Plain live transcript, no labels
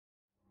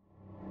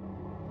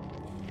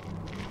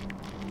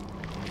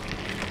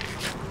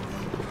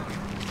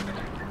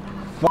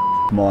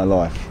My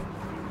life.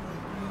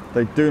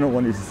 They do not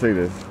want you to see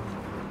this.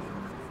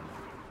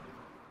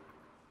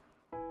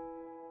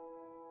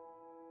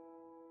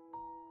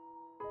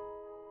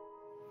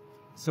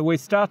 So we're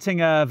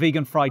starting a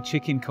vegan fried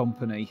chicken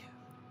company.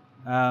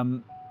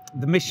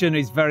 The mission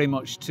is very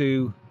much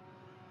to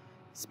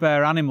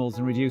spare animals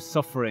and reduce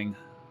suffering.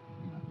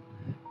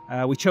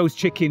 We chose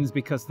chickens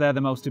because they're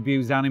the most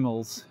abused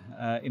animals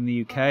in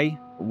the UK.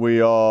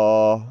 We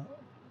are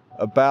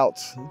about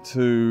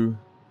to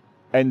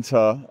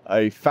enter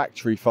a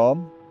factory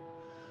farm,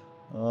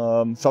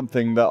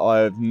 something that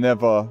I've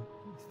never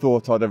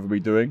thought I'd ever be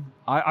doing.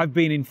 I've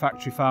been in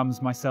factory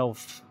farms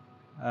myself,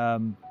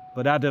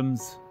 but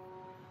Adam's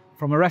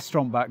from a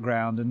restaurant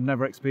background and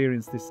never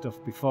experienced this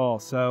stuff before.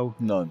 So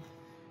No.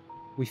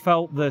 we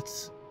felt that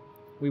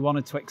we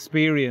wanted to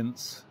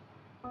experience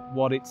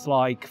what it's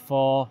like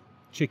for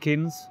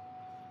chickens.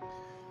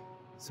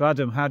 So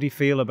Adam, how do you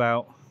feel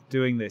about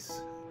doing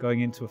this,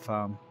 going into a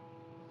farm?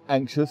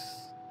 Anxious,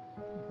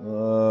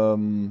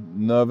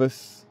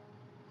 nervous,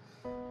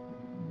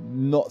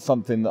 not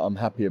something that I'm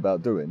happy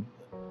about doing.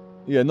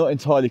 Yeah, not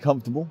entirely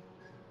comfortable,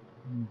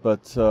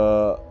 but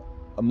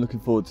I'm looking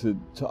forward to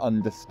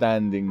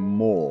understanding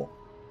more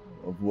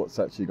of what's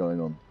actually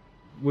going on.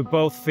 We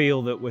both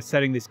feel that we're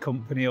setting this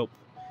company up.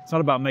 It's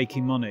not about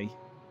making money.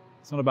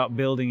 It's not about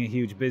building a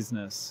huge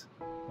business,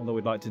 although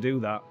we'd like to do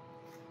that.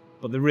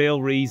 But the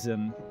real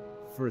reason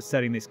for us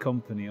setting this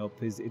company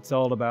up is it's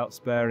all about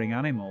sparing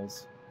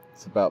animals.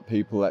 It's about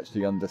people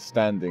actually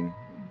understanding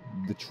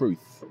the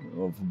truth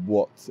of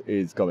what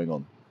is going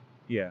on.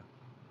 Yeah.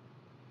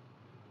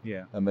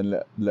 Yeah. And then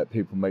let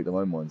people make their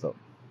own minds up.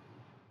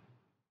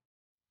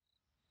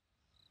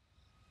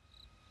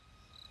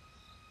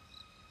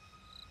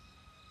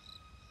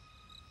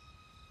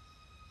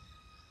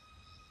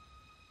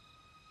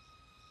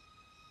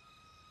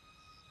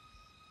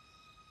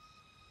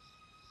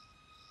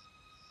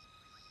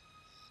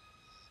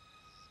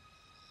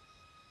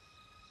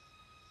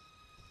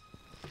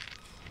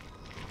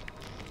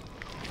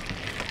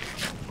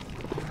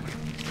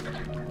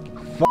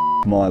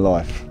 My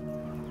life.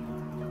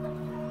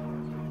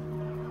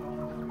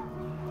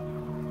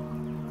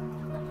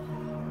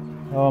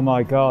 Oh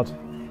my God.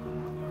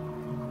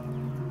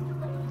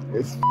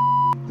 It's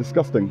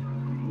disgusting.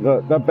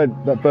 Look, that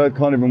bird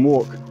can't even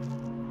walk.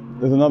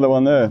 There's another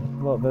one there.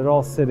 Look, they're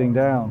all sitting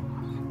down.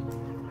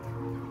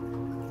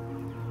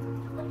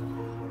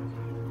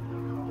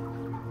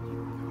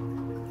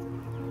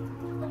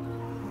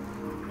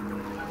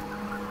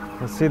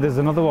 Let's see, there's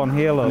another one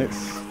here, look. And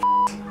it's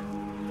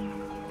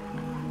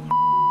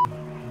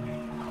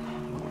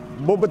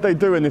what would they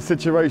do in this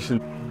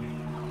situation?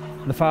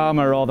 The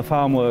farmer or the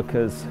farm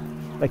workers,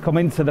 they come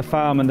into the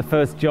farm and the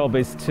first job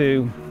is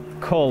to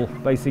cull,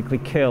 basically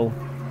kill,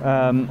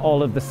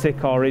 all of the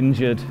sick or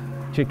injured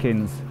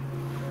chickens.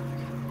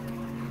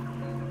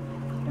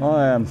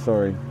 I am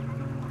sorry.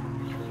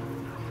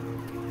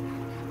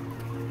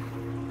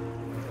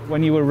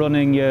 When you were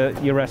running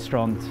your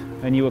restaurant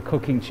and you were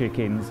cooking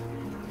chickens,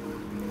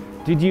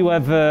 did you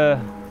ever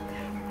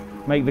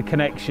make the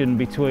connection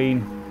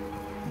between,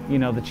 you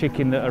know, the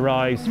chicken that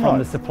arrives from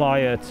the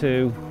supplier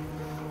to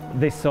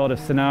this sort of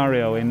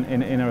scenario in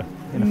a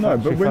No,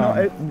 factory but we're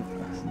farm?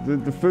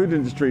 not. The food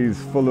industry is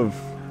full of,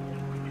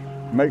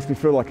 makes me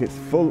feel like it's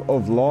full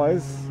of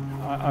lies.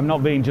 I'm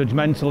not being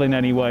judgmental in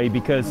any way,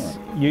 because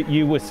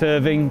you were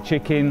serving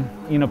chicken,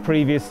 you know,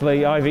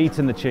 previously. I've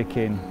eaten the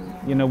chicken.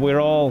 You know, we're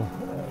all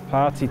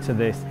party to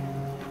this.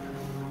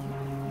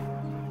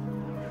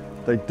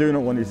 They do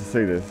not want you to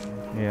see this.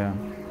 Yeah.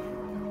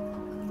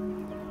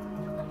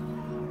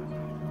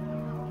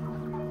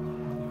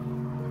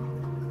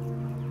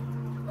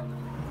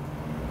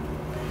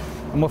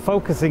 And we're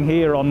focusing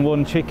here on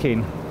one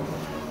chicken.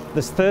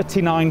 There's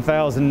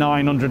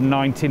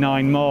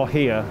 39,999 more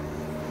here.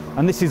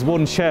 And this is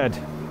one shed.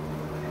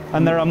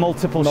 And there are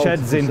multiple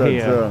sheds in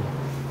here.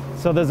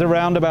 So there's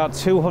around about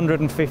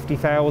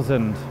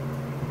 250,000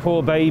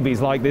 poor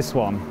babies like this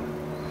one.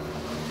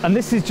 And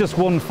this is just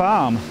one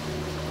farm.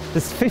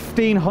 There's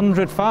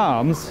 1,500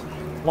 farms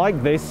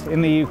like this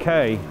in the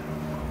UK.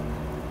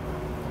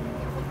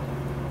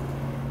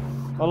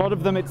 A lot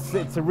of them, it's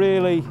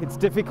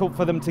difficult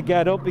for them to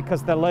get up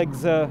because their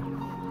legs are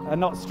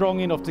not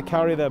strong enough to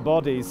carry their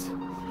bodies.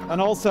 And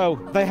also,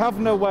 they have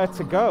nowhere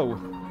to go.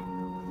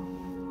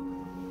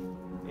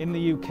 In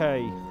the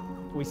UK,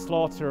 we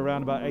slaughter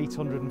around about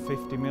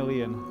 850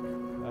 million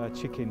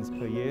chickens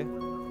per year.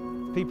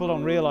 People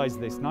don't realise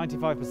this.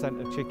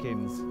 95% of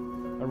chickens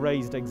are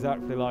raised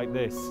exactly like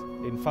this,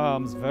 in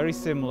farms very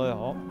similar,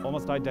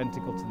 almost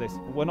identical to this.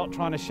 We're not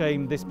trying to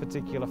shame this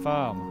particular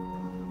farm.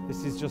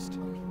 This is just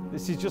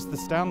the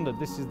standard.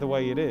 This is the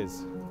way it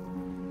is.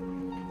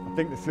 I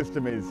think the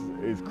system is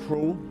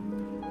cruel.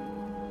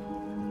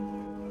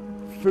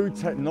 Food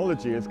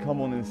technology has come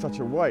on in such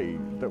a way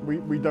that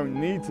we don't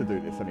need to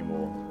do this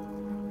anymore.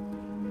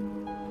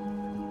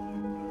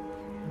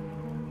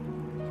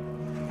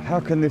 How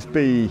can this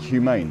be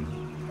humane?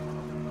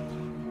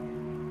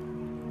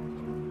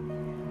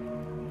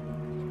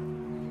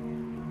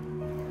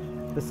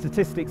 The the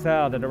statistics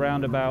are that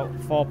around about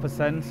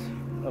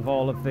 4% of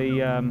all of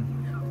the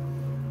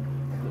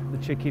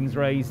chickens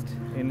raised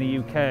in the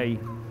UK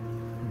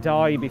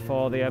die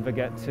before they ever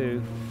get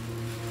to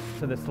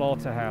the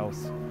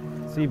slaughterhouse.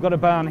 So you've got a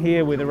barn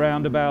here with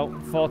around about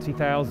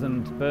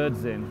 40,000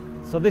 birds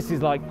in. So this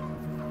is like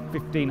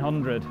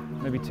 1,500,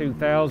 maybe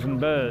 2,000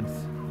 birds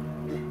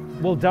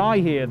will die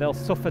here. They'll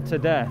suffer to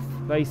death,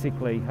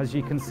 basically, as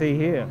you can see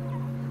here.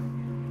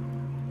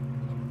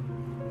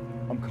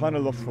 I'm kind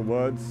of lost for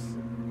words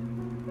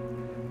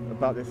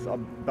about this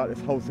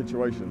whole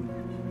situation.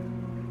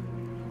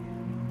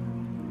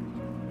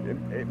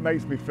 It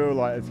makes me feel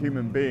like, as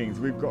human beings,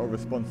 we've got a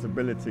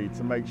responsibility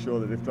to make sure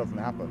that this doesn't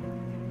happen.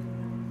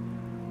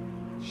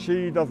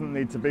 She doesn't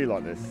need to be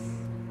like this.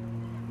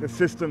 The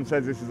system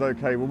says this is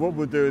okay. Well, what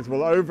we'll do is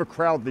we'll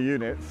overcrowd the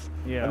units,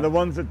 and the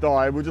ones that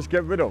die we'll just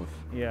get rid of.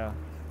 Yeah.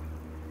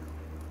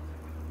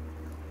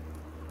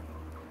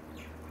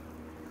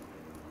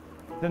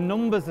 The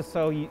numbers are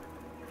so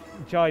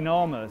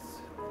ginormous,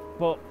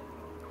 but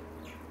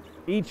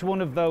each one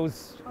of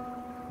those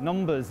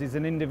numbers is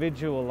an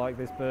individual, like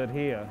this bird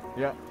here.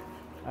 Yeah.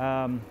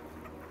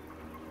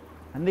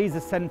 And these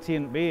are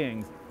sentient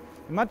beings.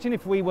 Imagine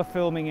if we were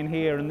filming in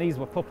here and these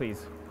were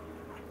puppies.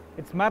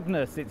 It's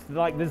madness. It's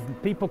like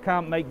people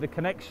can't make the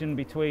connection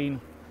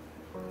between,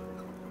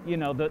 you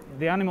know,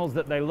 the animals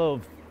that they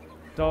love,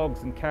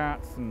 dogs and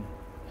cats and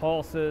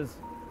horses,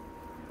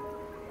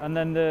 and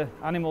then the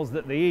animals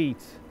that they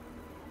eat,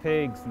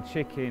 pigs and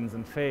chickens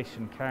and fish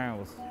and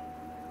cows.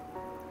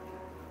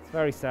 It's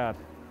very sad.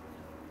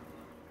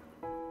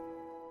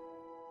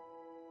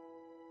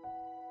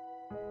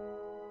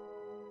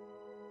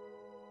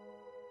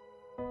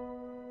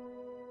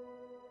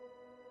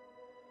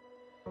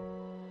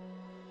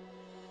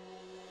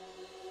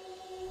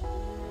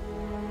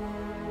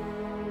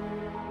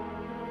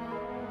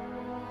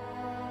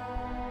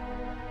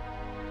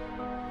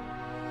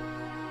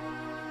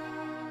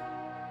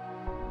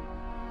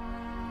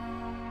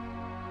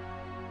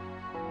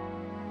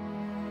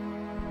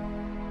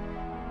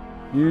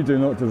 You do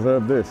not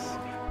deserve this.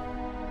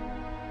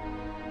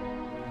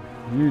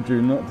 You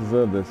do not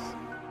deserve this.